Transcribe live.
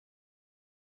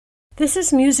This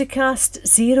is MusiCast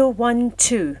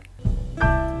 012.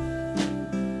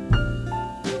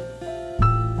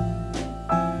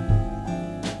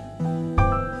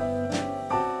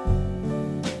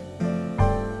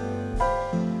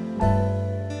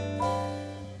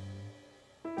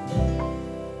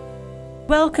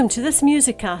 Welcome to this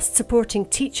MusiCast supporting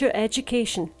teacher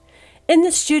education. In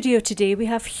the studio today we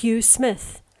have Hugh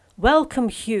Smith. Welcome,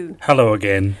 Hugh. Hello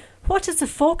again. What is the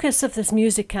focus of this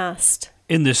MusiCast?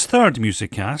 In this third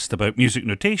MusiCast about music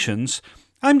notations,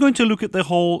 I'm going to look at the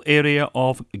whole area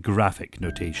of graphic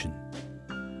notation.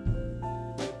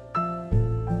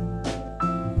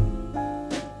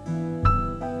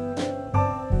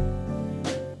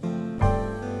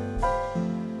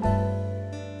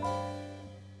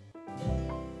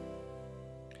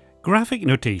 Graphic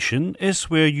notation is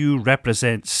where you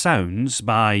represent sounds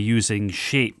by using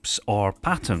shapes or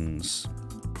patterns.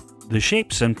 The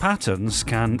shapes and patterns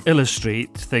can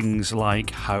illustrate things like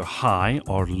how high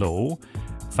or low,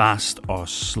 fast or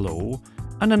slow,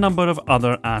 and a number of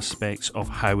other aspects of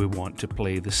how we want to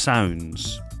play the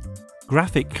sounds.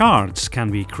 Graphic cards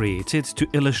can be created to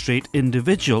illustrate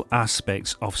individual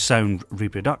aspects of sound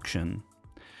reproduction.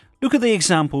 Look at the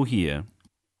example here.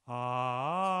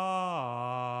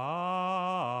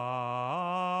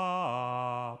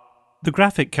 The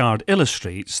graphic card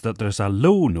illustrates that there's a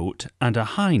low note and a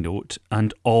high note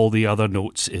and all the other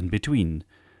notes in between.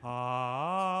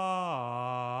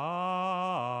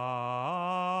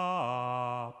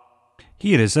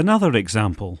 Here is another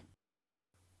example.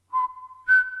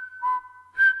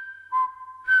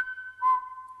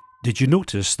 Did you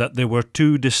notice that there were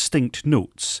two distinct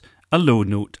notes, a low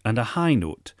note and a high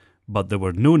note, but there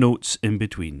were no notes in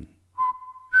between?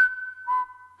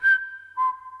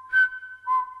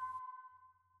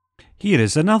 Here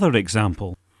is another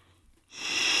example.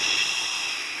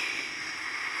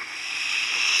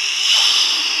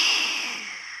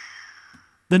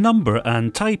 The number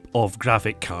and type of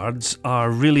graphic cards are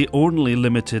really only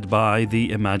limited by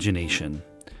the imagination.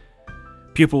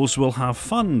 Pupils will have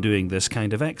fun doing this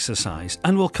kind of exercise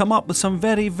and will come up with some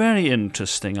very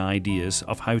interesting ideas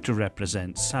of how to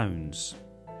represent sounds.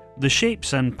 The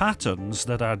shapes and patterns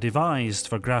that are devised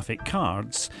for graphic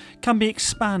cards can be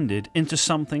expanded into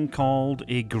something called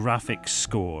a graphic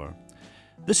score.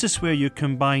 This is where you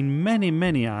combine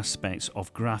many aspects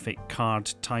of graphic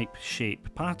card type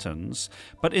shape patterns,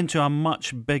 but into a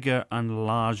much bigger and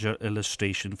larger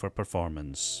illustration for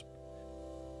performance.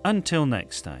 Until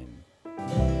next time.